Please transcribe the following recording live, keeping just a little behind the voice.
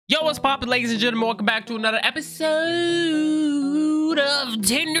Yo, what's poppin', ladies and gentlemen? Welcome back to another episode of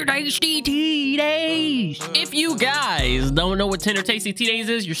Tender Tasty Tea Days. If you guys don't know what Tender Tasty Tea Days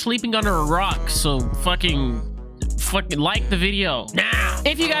is, you're sleeping under a rock, so fucking like the video now.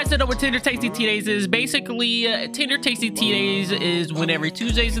 If you guys don't know what Tender Tasty Tea Days is, basically Tender Tasty Tea Days is when every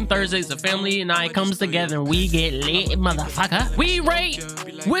Tuesdays and Thursdays the family and I comes together and we get lit, motherfucker. We rate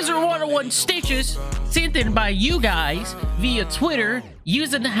Wizard 101 stitches sent in by you guys via Twitter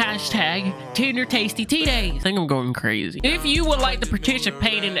using the hashtag Tender Tasty Tea Days. I think I'm going crazy. If you would like to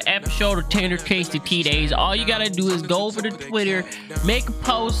participate in the episode of Tender Tasty Tea Days, all you gotta do is go over to Twitter, make a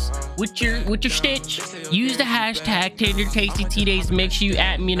post with your stitch, use the hashtag Tender Tasty Tea Days, make sure you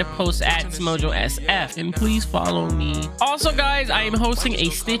add me in a post at smojo SF, and please follow me. Also guys, I am hosting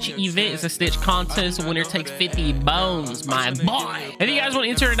a stitch event. It's a stitch contest. Winner takes 50 bones, my boy. If you guys want to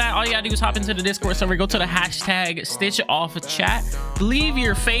enter that, all you gotta do is hop into the Discord server, go to the hashtag stitch off chat, leave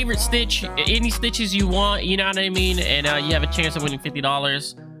your favorite stitch, any stitches you want, you know what I mean, and you have a chance of winning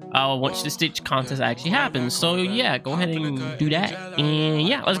 $50 once the stitch contest actually happens. So yeah, go ahead and do that, and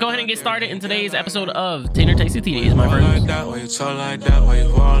yeah, let's go ahead and get started in today's episode of Tender Tasty Tea Days, my friends.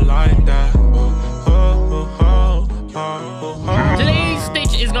 Today's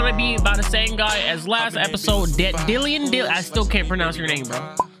stitch is gonna be by the same guy as last episode, 𝙎𝙊𝙍𝙍. I still can't pronounce your name,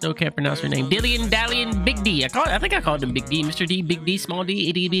 bro. Still can't pronounce your name. 𝙎𝙊𝙍𝙍𝙍, Big D. I think I called him Big D, Mr. D, Big D, Small D,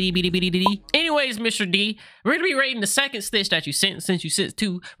 itty bitty bitty bitty bitty. Anyways, Mr. D, we're gonna be rating the second stitch that you sent, since you sent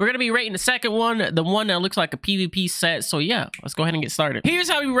two. We're gonna be rating the second one, the one that looks like a PvP set. So yeah, let's go ahead and get started. Here's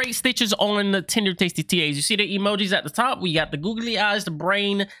how we rate stitches on the Tender Tasty Tea Days. You see the emojis at the top? We got the googly eyes, the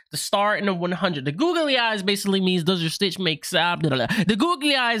brain, the star, and the 100. The googly eyes basically means does your stitch make sense? The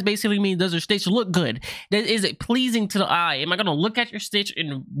googly eyes basically means does your stitch look good? Is it pleasing to the eye? Am I gonna look at your stitch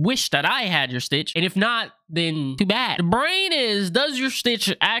and wish that I had your stitch? And if not, then too bad. The brain is, does your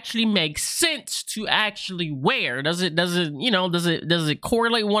stitch actually make sense to actually wear? Does it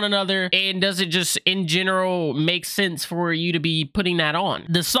correlate one another, and does it just in general make sense for you to be putting that on?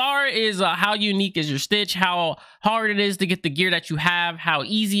 The star is how unique is your stitch, how hard it is to get the gear that you have, how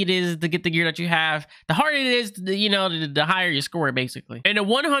easy it is to get the gear that you have. The harder it is, the higher your score basically. And the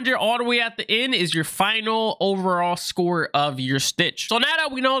 100 all the way at the end is your final overall score of your stitch. So now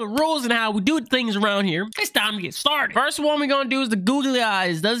that we know the rules and how we do things around here, it's time to get started. First one we're gonna do is the googly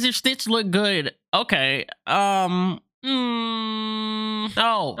eyes. Does your stitch look good? Okay. Oh.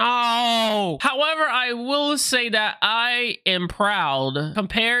 However, I will say that I am proud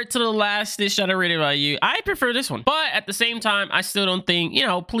compared to the last stitch that I rated by you. I prefer this one, but at the same time, I still don't think,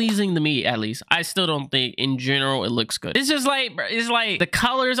 pleasing to me at least, I still don't think in general it looks good. It's just like, the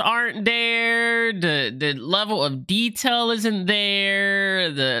colors aren't there, the level of detail isn't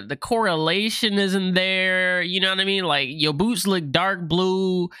there, the correlation isn't there, you know what I mean? Like, your boots look dark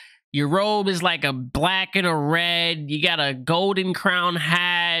blue, your robe is like a black and a red, you got a golden crown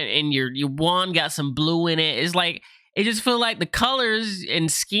hat, and your wand got some blue in it. It's like, it just feels like the colors and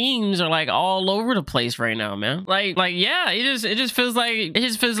schemes are like all over the place right now, man. Like yeah, it just feels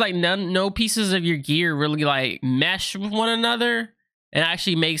like no pieces of your gear really like mesh with one another and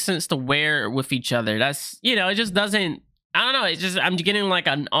actually make sense to wear with each other. That's, it just doesn't, I don't know, it's just, I'm getting like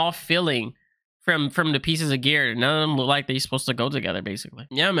an off feeling from the pieces of gear. None of them look like they're supposed to go together basically.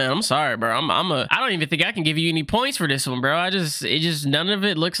 Yeah, man, I'm sorry, bro. I don't even think I can give you any points for this one, bro. None of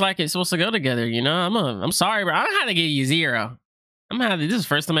it looks like it's supposed to go together, I'm sorry, bro. I'm gonna have to give you 0. This is the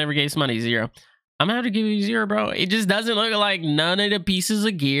first time I ever gave somebody 0. I'm gonna have to give you 0, bro. It just doesn't look like none of the pieces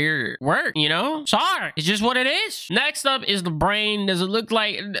of gear work, Sorry, it's just what it is. Next up is the brain. Does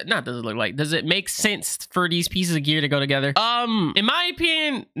it make sense for these pieces of gear to go together? In my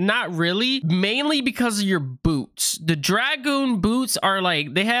opinion, not really. Mainly because of your boots. The Dragoon boots are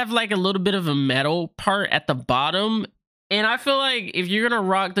like, they have like a little bit of a metal part at the bottom. And I feel like if you're gonna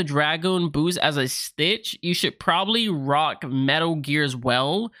rock the Dragoon boots as a stitch, you should probably rock metal gear as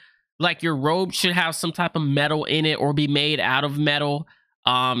well. Like, your robe should have some type of metal in it or be made out of metal.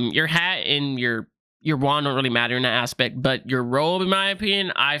 Your hat and your wand don't really matter in that aspect, but your robe, in my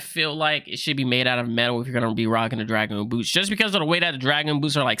opinion, I feel like it should be made out of metal if you're gonna be rocking the Dragoon boots, just because of the way that the Dragoon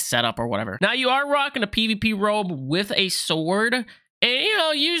boots are like set up or whatever. Now, you are rocking a PvP robe with a sword. And,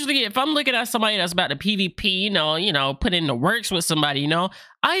 usually if I'm looking at somebody that's about to PvP, put in the works with somebody,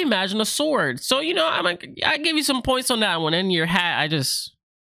 I imagine a sword. So, I give you some points on that one. And your hat,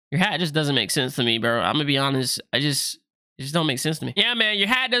 your hat just doesn't make sense to me, bro. I'm gonna be honest. It just don't make sense to me. Yeah, man, your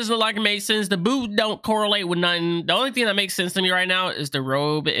hat doesn't look like it makes sense. The boot don't correlate with nothing. The only thing that makes sense to me right now is the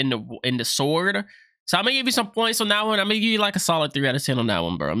robe and the sword. So I'm gonna give you some points on that one. I'm gonna give you like a solid 3 out of 10 on that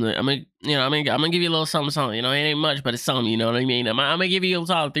one, bro. I'm gonna give you a little something. You know, it ain't much, but it's something. You know what I mean? I'm gonna give you a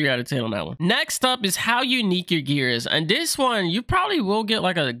solid 3 out of 10 on that one. Next up is how unique your gear is, and this one you probably will get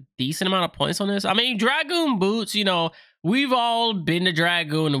like a decent amount of points on this. I mean, Dragoon boots. You know, we've all been to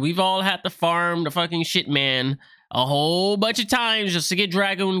Dragoon, and we've all had to farm the fucking shit man a whole bunch of times just to get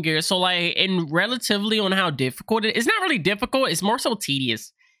Dragoon gear. So like, and relatively on how difficult it's not really difficult. It's more so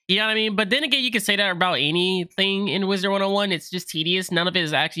tedious. You know what I mean? But then again, you can say that about anything in Wizard 101. It's just tedious. None of it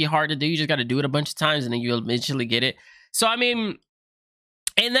is actually hard to do. You just got to do it a bunch of times and then you'll eventually get it. So, I mean,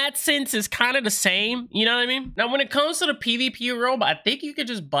 in that sense, it's kind of the same. You know what I mean? Now, when it comes to the PvP robe, I think you could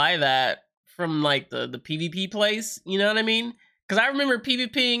just buy that from like the PvP place. You know what I mean? Because I remember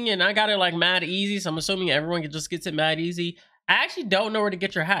PvPing and I got it like mad easy. So I'm assuming everyone just gets it mad easy. I actually don't know where to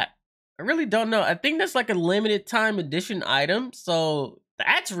get your hat. I really don't know. I think that's like a limited time edition item. So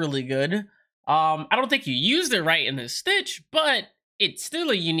that's really good. I don't think you used it right in the stitch, but it's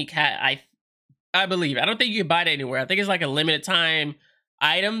still a unique hat, I believe. I don't think you can buy it anywhere. I think it's like a limited time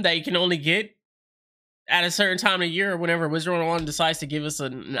item that you can only get at a certain time of year or whenever Wizard 101 decides to give us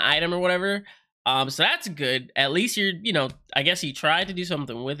an item or whatever. So that's good. At least you're, you know, I guess you tried to do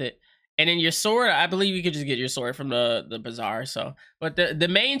something with it. And then your sword, I believe you could just get your sword from the bazaar. So, but the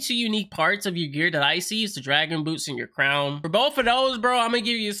main 2 unique parts of your gear that I see is the dragon boots and your crown. For both of those, bro, I'm gonna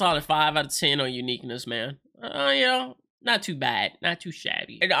give you a solid 5 out of 10 on uniqueness, man. You know, not too bad, not too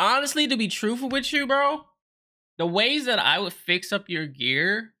shabby. And honestly, to be truthful with you, bro, the ways that I would fix up your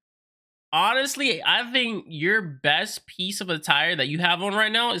gear, honestly, I think your best piece of attire that you have on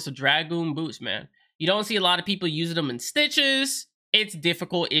right now is the dragoon boots, man. You don't see a lot of people using them in stitches. It's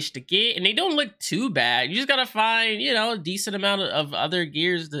difficult-ish to get, and they don't look too bad. You just gotta find, you know, a decent amount of other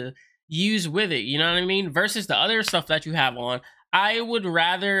gears to use with it, you know what I mean? Versus the other stuff that you have on. I would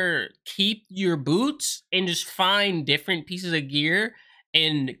rather keep your boots and just find different pieces of gear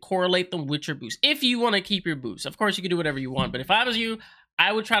and correlate them with your boots. If you want to keep your boots. Of course, you can do whatever you want, but if I was you,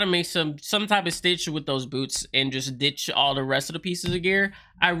 I would try to make some type of stitch with those boots and just ditch all the rest of the pieces of gear.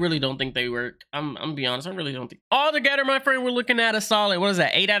 I really don't think they work. I'm gonna be honest, I really don't think. All together, my friend, we're looking at a solid, what is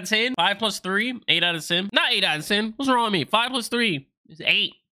that, 8 out of 10? 5 plus 3, 8 out of 10. Not 8 out of 10. What's wrong with me? 5 plus 3 is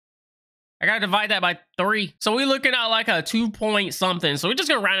 8. I gotta divide that by 3. So we're looking at like a 2 point something. So we're just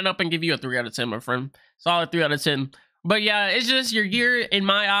gonna round it up and give you a 3 out of 10, my friend. Solid 3 out of 10. But yeah, it's just your gear, in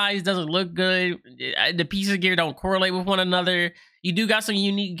my eyes, doesn't look good. The pieces of gear don't correlate with one another. You do got some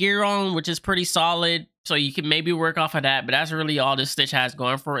unique gear on, which is pretty solid. So you can maybe work off of that. But that's really all this stitch has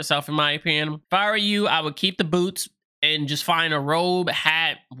going for itself, in my opinion. If I were you, I would keep the boots and just find a robe,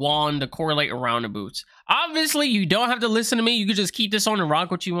 hat, wand to correlate around the boots. Obviously, you don't have to listen to me. You could just keep this on and rock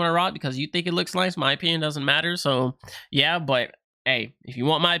what you want to rock because you think it looks nice. My opinion doesn't matter. So yeah, but hey, if you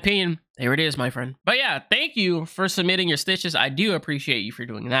want my opinion, there it is, my friend. But yeah, thank you for submitting your stitches. I do appreciate you for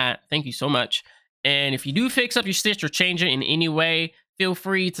doing that. Thank you so much. And if you do fix up your stitch or change it in any way, feel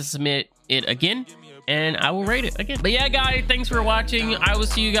free to submit it again and I will rate it again. But yeah, guys, thanks for watching. I will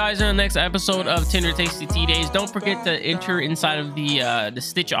see you guys in the next episode of Tender Tasty Tea Days. Don't forget to enter inside of the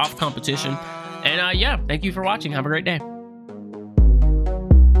stitch off competition. And yeah, thank you for watching. Have a great day.